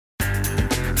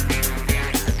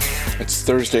It's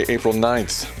Thursday, April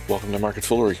 9th. Welcome to Market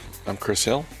Foolery. I'm Chris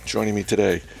Hill. Joining me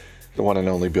today, the one and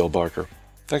only Bill Barker.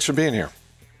 Thanks for being here.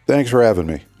 Thanks for having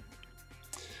me.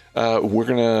 We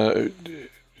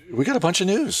got a bunch of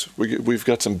news. We've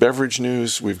got some beverage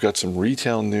news. We've got some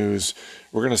retail news.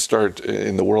 We're going to start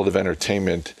in the world of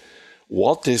entertainment.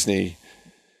 Walt Disney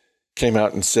came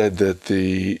out and said that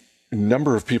the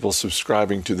number of people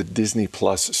subscribing to the Disney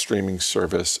Plus streaming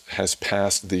service has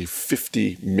passed the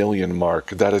 50 million mark.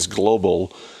 That is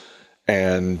global.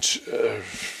 And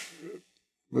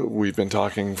we've been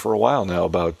talking for a while now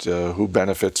about who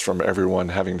benefits from everyone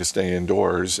having to stay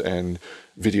indoors, and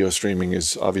video streaming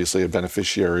is obviously a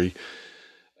beneficiary.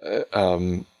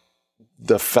 The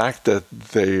fact that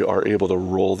they are able to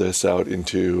roll this out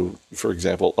into, for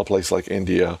example, a place like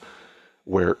India,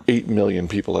 where 8 million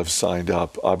people have signed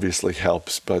up, obviously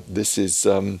helps. But this is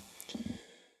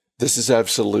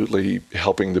absolutely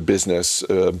helping the business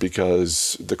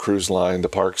because the cruise line, the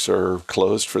parks are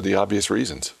closed for the obvious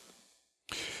reasons.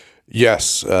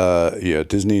 Yes.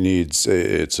 Disney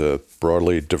it's a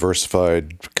broadly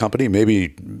diversified company,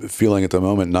 maybe feeling at the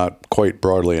moment not quite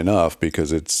broadly enough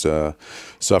because it's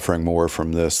suffering more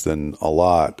from this than a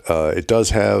lot. It does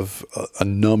have a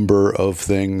number of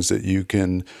things that you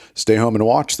can stay home and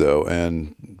watch, though.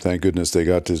 And thank goodness they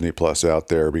got Disney Plus out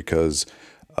there because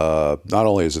not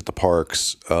only is it the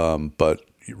parks, but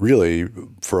really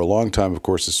for a long time, of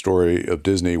course, the story of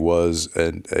Disney was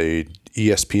a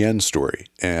ESPN story,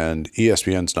 and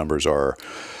ESPN's numbers are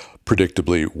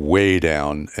predictably way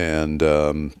down,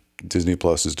 and Disney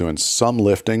Plus is doing some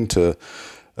lifting to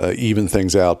even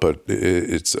things out, but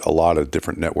it's a lot of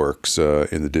different networks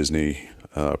in the Disney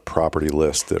property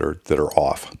list that are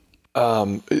off.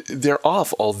 They're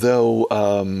off, although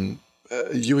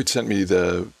you had sent me I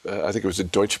think it was a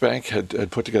Deutsche Bank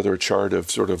had put together a chart of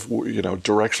sort of,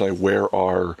 directionally where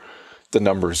are the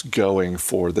numbers going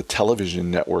for the television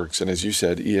networks. And as you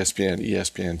said, ESPN,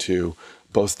 ESPN2,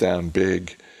 both down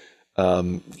big.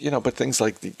 But things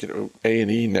like the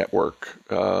A&E network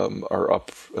are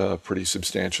up pretty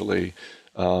substantially.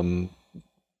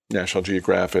 National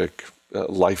Geographic,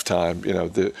 Lifetime,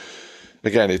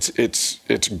 again,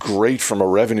 it's great from a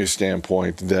revenue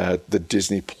standpoint that the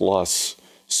Disney Plus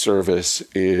service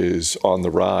is on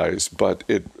the rise, but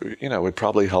it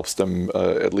probably helps them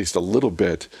at least a little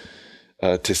bit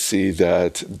to see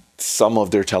that some of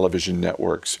their television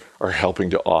networks are helping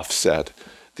to offset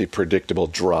the predictable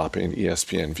drop in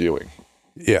ESPN viewing.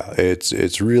 Yeah,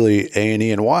 it's really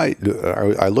A&E, and why?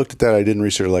 I looked at that. I didn't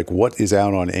research what is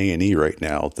out on A&E right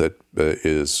now that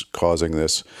is causing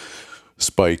this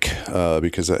spike,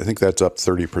 because I think that's up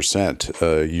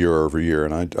 30% year over year,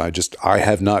 and I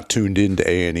have not tuned into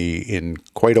A&E in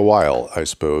quite a while, I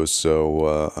suppose.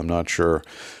 So I'm not sure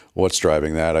what's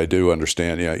driving that. I do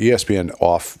understand. Yeah, ESPN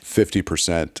off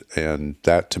 50%, and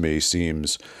that to me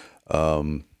seems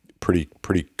pretty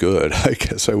good. I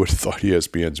guess I would have thought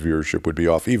ESPN's viewership would be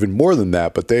off even more than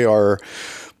that, but they are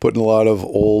putting a lot of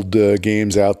old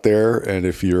games out there, and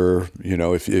if you're,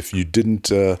 if you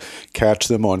didn't catch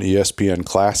them on ESPN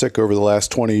Classic over the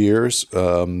last 20 years,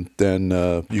 then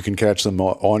you can catch them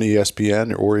on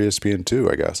ESPN or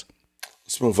ESPN2, I guess.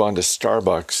 Let's move on to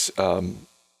Starbucks.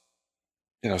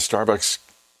 Starbucks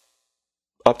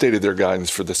updated their guidance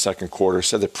for the second quarter,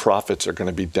 said that profits are going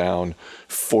to be down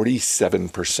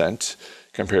 47%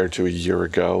 compared to a year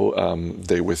ago.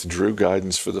 They withdrew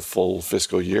guidance for the full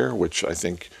fiscal year, which I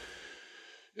think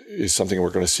is something we're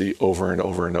going to see over and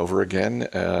over and over again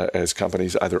as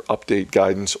companies either update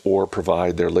guidance or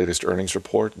provide their latest earnings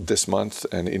report this month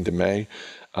and into May.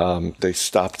 They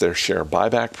stopped their share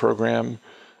buyback program.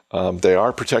 They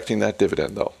are protecting that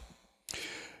dividend, though.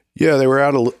 Yeah, they were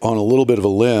out on a little bit of a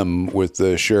limb with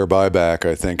the share buyback,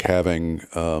 I think, having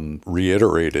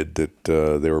reiterated that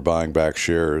they were buying back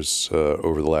shares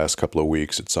over the last couple of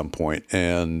weeks at some point,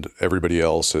 and everybody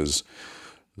else has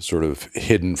sort of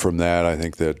hidden from that. I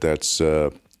think that's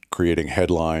creating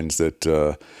headlines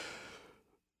that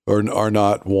are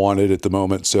not wanted at the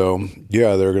moment. So,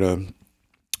 yeah, they're going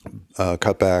to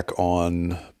cut back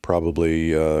on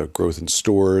probably growth in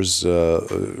stores,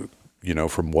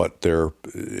 from what their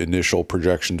initial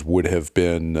projections would have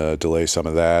been, delay some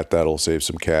of that. That'll save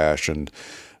some cash and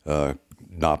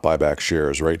not buy back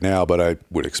shares right now. But I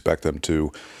would expect them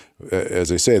to,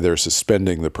 as I say, they're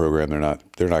suspending the program.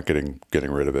 They're not getting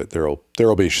rid of it. There'll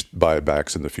be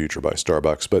buybacks in the future by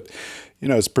Starbucks. But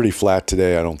it's pretty flat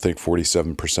today. I don't think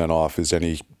 47% off is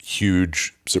any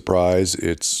huge surprise.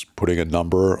 It's putting a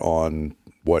number on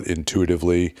what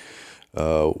intuitively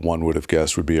one would have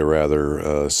guessed would be a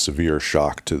rather severe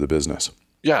shock to the business.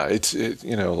 Yeah,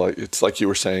 it's like you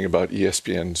were saying about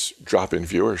ESPN's drop in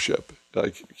viewership.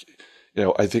 Like,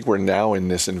 I think we're now in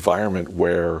this environment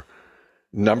where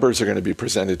numbers are going to be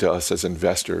presented to us as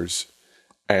investors,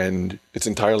 and it's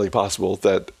entirely possible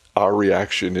that our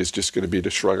reaction is just going to be to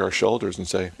shrug our shoulders and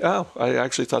say, "Oh, I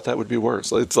actually thought that would be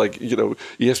worse." It's like,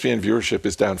 ESPN viewership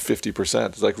is down 50%.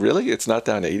 It's like, really? It's not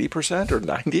down 80% or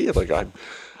 90%? Like,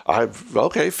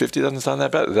 okay, 50 doesn't sound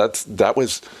that bad. That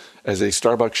was, as a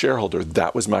Starbucks shareholder,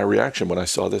 that was my reaction when I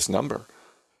saw this number.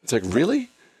 It's like, really?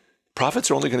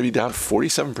 Profits are only going to be down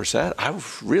 47%? I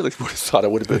really would have thought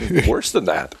it would have been worse than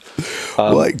that.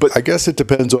 But I guess it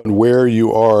depends on where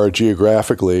you are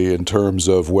geographically in terms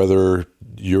of whether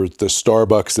you're the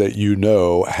Starbucks that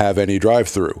have any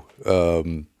drive-through,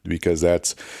 because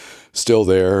that's still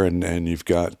there, and you've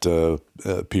got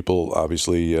people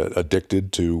obviously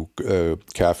addicted to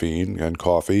caffeine and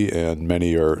coffee, and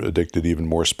many are addicted even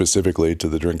more specifically to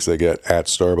the drinks they get at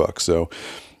Starbucks. So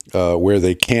where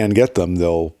they can get them,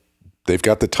 they've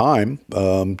got the time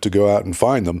to go out and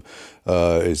find them.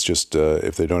 It's just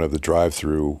if they don't have the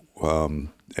drive-through,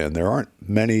 and there aren't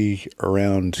many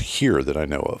around here that I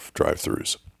know of,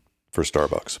 drive-thrus for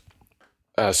Starbucks.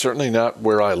 Certainly not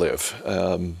where I live.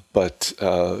 But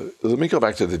let me go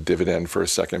back to the dividend for a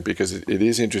second, because it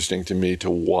is interesting to me to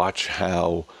watch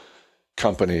how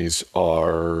companies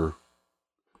are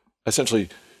essentially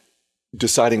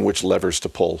deciding which levers to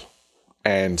pull.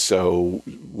 And so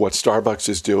what Starbucks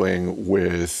is doing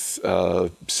with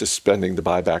suspending the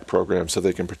buyback program so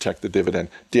they can protect the dividend,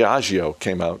 Diageo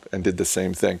came out and did the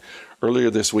same thing. Earlier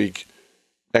this week,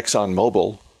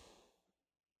 ExxonMobil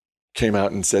came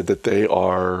out and said that they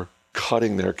are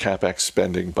cutting their CapEx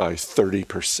spending by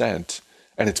 30%,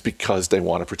 and it's because they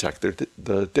want to protect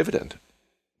the dividend.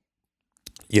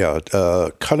 Yeah,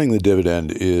 cutting the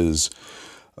dividend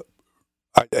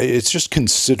it's just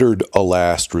considered a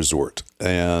last resort.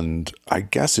 And I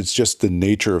guess it's just the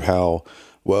nature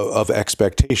of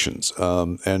expectations.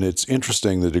 And it's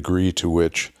interesting the degree to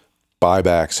which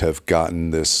buybacks have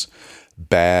gotten this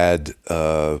bad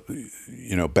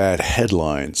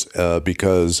headlines,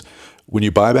 because when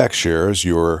you buy back shares,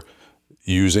 you're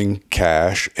using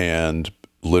cash and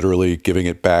literally giving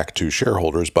it back to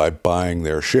shareholders by buying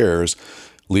their shares,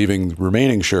 leaving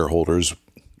remaining shareholders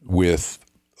with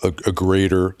a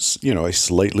greater, a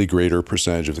slightly greater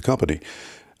percentage of the company.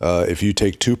 If you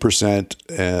take 2%,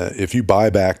 if you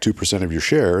buy back 2% of your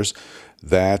shares,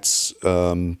 that's,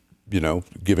 giving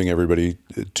everybody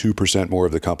 2% more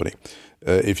of the company.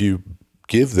 If you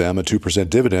give them a 2%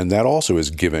 dividend, that also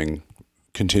is giving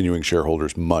continuing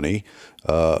shareholders money.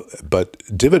 But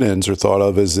dividends are thought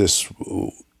of as this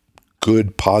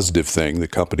good, positive thing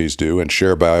that companies do, and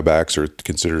share buybacks are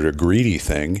considered a greedy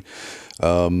thing.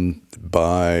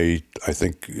 By, I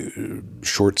think,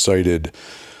 short-sighted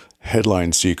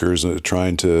headline seekers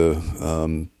trying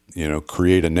to,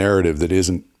 create a narrative that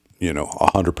isn't,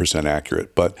 100%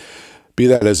 accurate. But be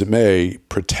that as it may,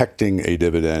 protecting a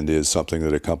dividend is something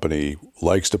that a company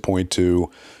likes to point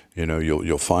to.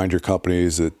 You'll find your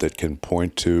companies that can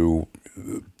point to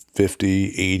 50,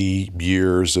 80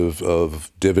 years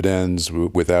of dividends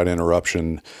without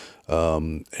interruption.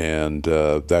 And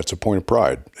that's a point of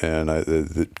pride. And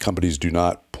the companies do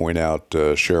not point out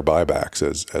share buybacks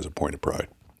as a point of pride.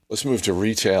 Let's move to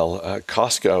retail.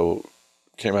 Costco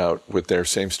came out with their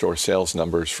same-store sales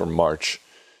numbers for March.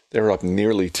 They were up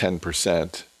nearly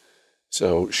 10%.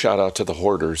 So shout out to the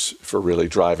hoarders for really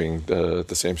driving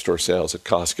the same-store sales at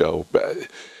Costco.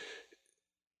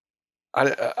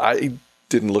 I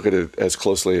didn't look at it as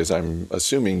closely as I'm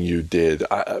assuming you did.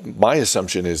 My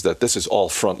assumption is that this is all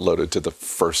front-loaded to the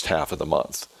first half of the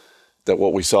month, that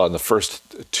what we saw in the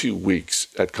first 2 weeks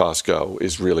at Costco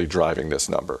is really driving this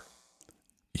number.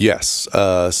 Yes.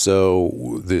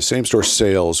 So the same-store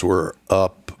sales were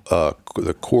up.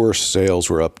 The core sales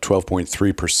were up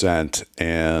 12.3%,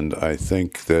 and I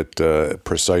think that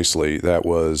precisely that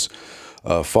was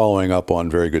following up on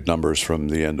very good numbers from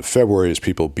the end of February as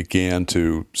people began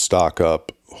to stock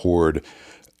up, hoard,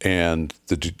 and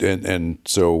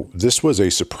so this was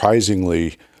a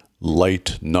surprisingly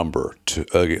light number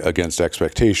against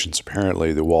expectations.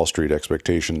 Apparently, the Wall Street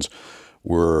expectations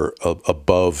were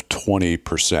above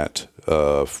 20%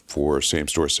 for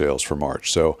same-store sales for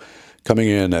March. So coming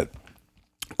in at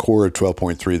core of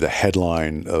 12.3, the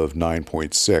headline of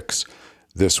 9.6,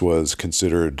 this was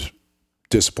considered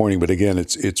disappointing. But again,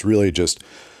 it's really just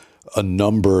a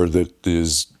number that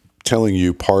is telling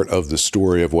you part of the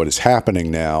story of what is happening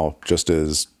now, just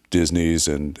as Disney's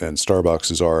and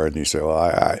Starbucks are, and you say, well,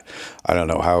 I don't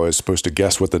know how I was supposed to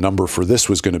guess what the number for this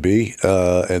was going to be.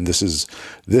 And this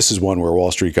is one where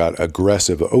Wall Street got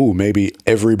aggressive. Oh, maybe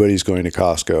everybody's going to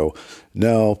Costco.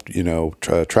 No,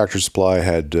 Tractor Supply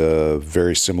had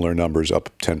very similar numbers, up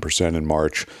 10% in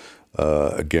March.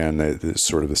 Again, it's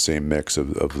sort of the same mix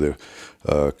of the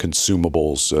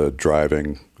consumables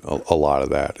driving a lot of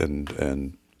that,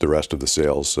 and the rest of the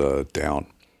sales down.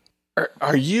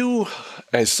 Are you,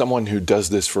 as someone who does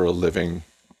this for a living,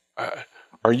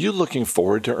 are you looking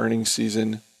forward to earnings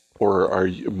season, or are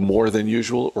you more than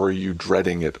usual, or are you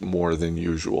dreading it more than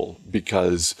usual?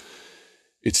 Because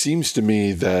it seems to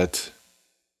me that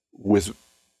with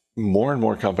more and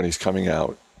more companies coming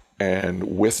out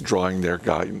and withdrawing their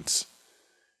guidance,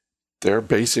 they're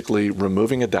basically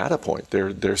removing a data point.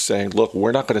 They're saying, look,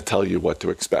 we're not going to tell you what to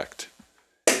expect.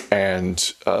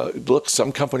 And look,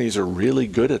 some companies are really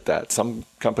good at that. Some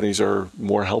companies are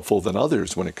more helpful than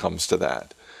others when it comes to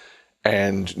that.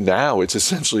 And now it's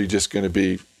essentially just going to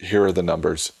be, here are the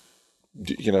numbers.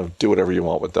 Do whatever you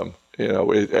want with them.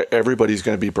 Everybody's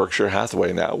going to be Berkshire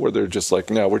Hathaway now, where they're just like,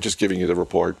 no, we're just giving you the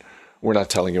report. We're not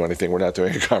telling you anything. We're not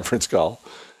doing a conference call.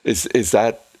 Is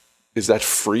that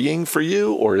freeing for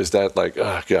you, or is that like,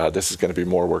 oh God, this is going to be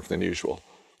more work than usual?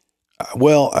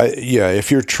 Well,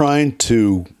 if you're trying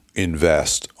to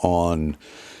invest on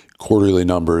quarterly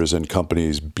numbers and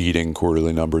companies beating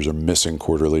quarterly numbers or missing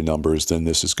quarterly numbers, then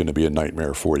this is going to be a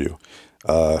nightmare for you,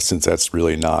 since that's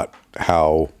really not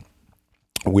how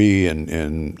we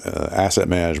in asset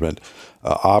management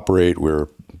operate. We're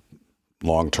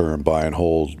long-term buy and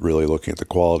hold, really looking at the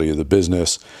quality of the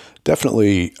business.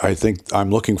 Definitely, I think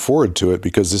I'm looking forward to it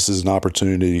because this is an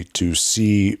opportunity to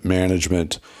see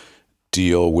management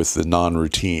deal with the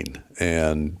non-routine.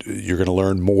 And you're going to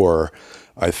learn more,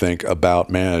 I think,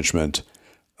 about management,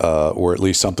 or at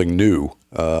least something new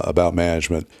about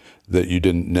management that you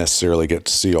didn't necessarily get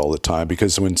to see all the time.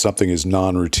 Because when something is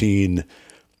non-routine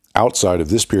outside of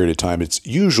this period of time, it's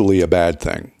usually a bad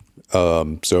thing.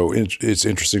 So it's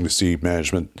interesting to see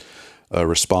management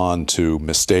respond to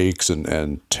mistakes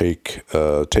and take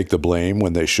the blame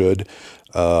when they should.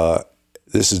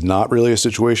 This is not really a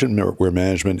situation where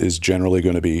management is generally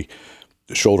going to be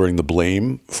shouldering the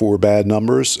blame for bad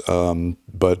numbers,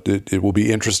 but it will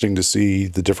be interesting to see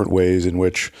the different ways in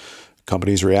which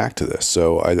companies react to this.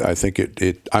 So I think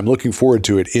I'm looking forward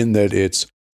to it in that it's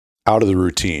out of the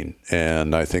routine,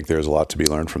 and I think there's a lot to be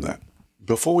learned from that.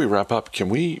 Before we wrap up, can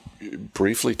we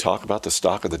briefly talk about the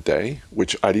stock of the day,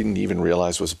 which I didn't even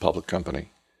realize was a public company?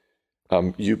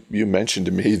 You mentioned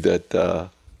to me that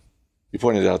you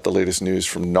pointed out the latest news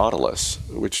from Nautilus,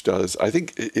 which does, I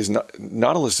think,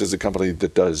 Nautilus is a company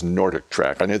that does Nordic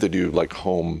Track. I know they do like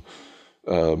home,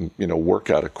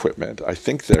 workout equipment. I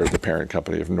think they're the parent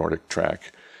company of Nordic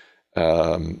Track.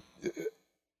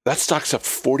 That stock's up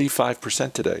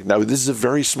 45% today. Now, this is a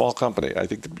very small company. I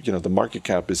think the market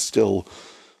cap is still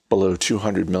below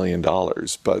 $200 million.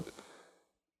 But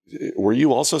were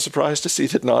you also surprised to see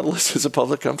that Nautilus is a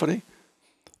public company?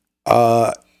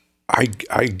 Yeah,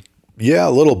 a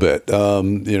little bit.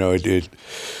 I'm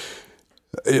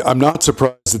not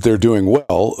surprised that they're doing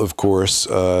well. Of course,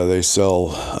 they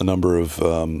sell a number of,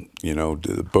 the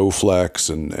Bowflex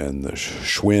and the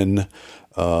Schwinn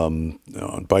on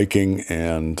biking,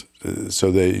 and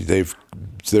so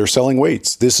they're selling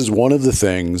weights. This is one of the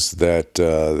things that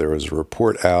there was a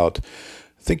report out.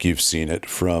 I think you've seen it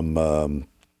from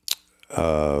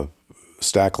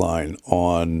Stackline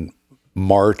on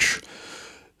March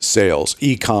sales,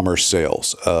 e-commerce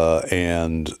sales,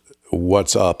 and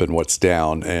what's up and what's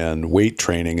down. And weight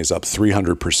training is up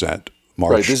 300%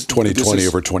 March 2020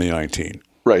 over 2019.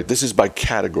 Right. This is by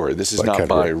category. This is not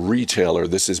by retailer.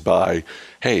 This is by,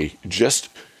 hey, just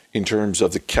in terms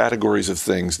of the categories of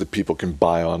things that people can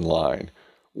buy online.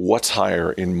 What's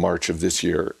higher in March of this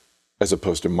year as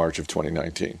opposed to March of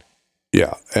 2019?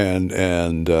 Yeah.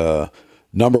 And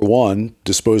number one,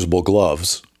 disposable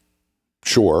gloves.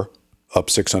 Sure. Up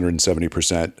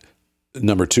 670%.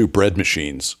 Number two, bread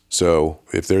machines. So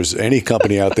if there's any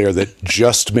company out there that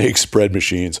just makes bread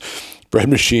machines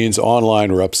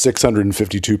online were up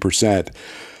 652%,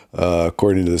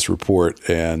 according to this report.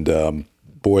 And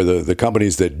the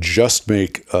companies that just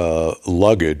make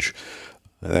luggage,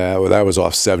 that was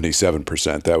off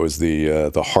 77%. That was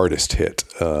the hardest hit,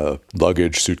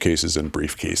 luggage, suitcases, and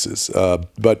briefcases.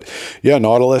 But yeah,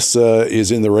 Nautilus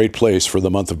is in the right place for the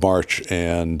month of March,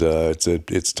 and it's a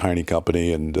tiny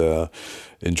company and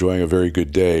enjoying a very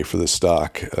good day for the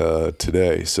stock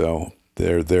today. So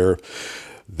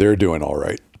they're doing all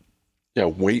right. Yeah,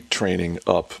 weight training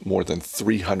up more than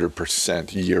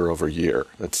 300% year over year.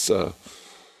 That's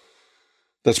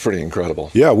That's pretty incredible.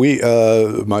 Yeah,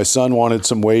 my son wanted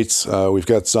some weights. We've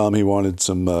got some. He wanted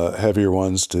some heavier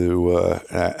ones to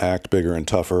act bigger and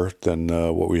tougher than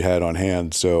what we had on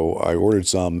hand. So I ordered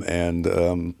some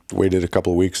and waited a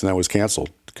couple of weeks, and that was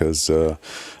canceled because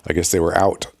I guess they were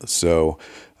out. So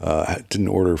I didn't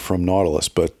order from Nautilus,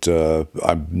 but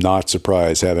I'm not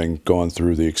surprised, having gone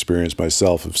through the experience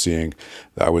myself of seeing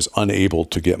that I was unable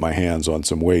to get my hands on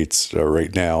some weights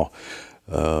right now.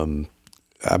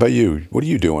 How about you? What are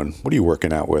you doing? What are you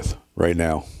working out with right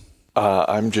now?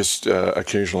 I'm just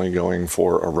occasionally going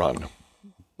for a run.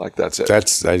 Like that's it.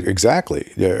 That's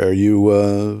exactly. Are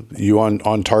you you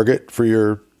on target for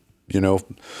your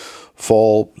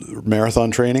fall marathon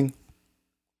training?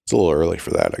 It's a little early for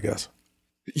that, I guess.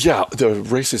 Yeah, the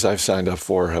races I've signed up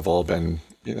for have all been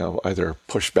either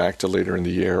pushed back to later in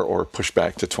the year or pushed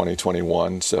back to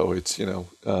 2021. So it's,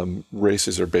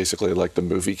 races are basically like the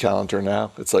movie calendar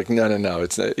now. It's like, no.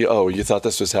 It's you thought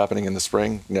this was happening in the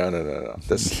spring? No.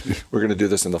 We're going to do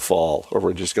this in the fall, or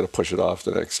we're just going to push it off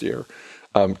to next year.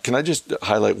 Can I just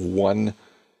highlight one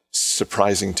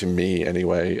surprising to me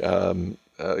anyway,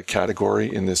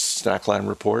 category in this Snackline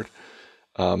report?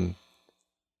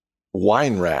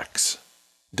 Wine racks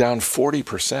down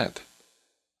 40%.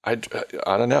 I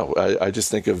don't know. I just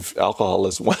think of alcohol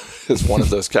as one of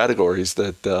those categories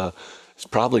that is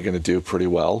probably going to do pretty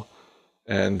well,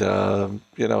 and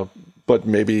but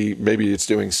maybe it's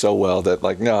doing so well that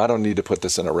no, I don't need to put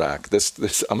this in a rack.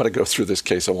 This I'm going to go through this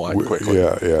case of wine quickly.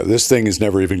 Yeah. This thing is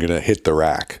never even going to hit the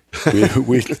rack.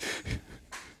 We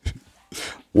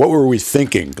what were we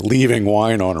thinking, leaving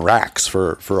wine on racks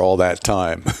for all that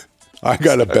time? I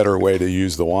got a better way to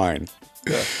use the wine.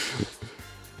 Yeah.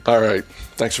 All right.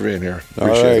 Thanks for being here.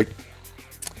 Appreciate it.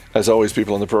 As always,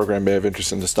 people in the program may have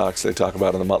interest in the stocks they talk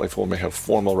about, and the Motley Fool may have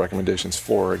formal recommendations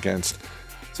for or against.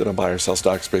 So don't buy or sell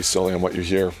stocks based solely on what you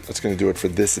hear. That's going to do it for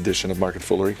this edition of Market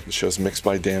Foolery. The show's mixed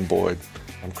by Dan Boyd.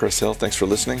 I'm Chris Hill. Thanks for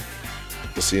listening.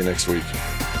 We'll see you next week.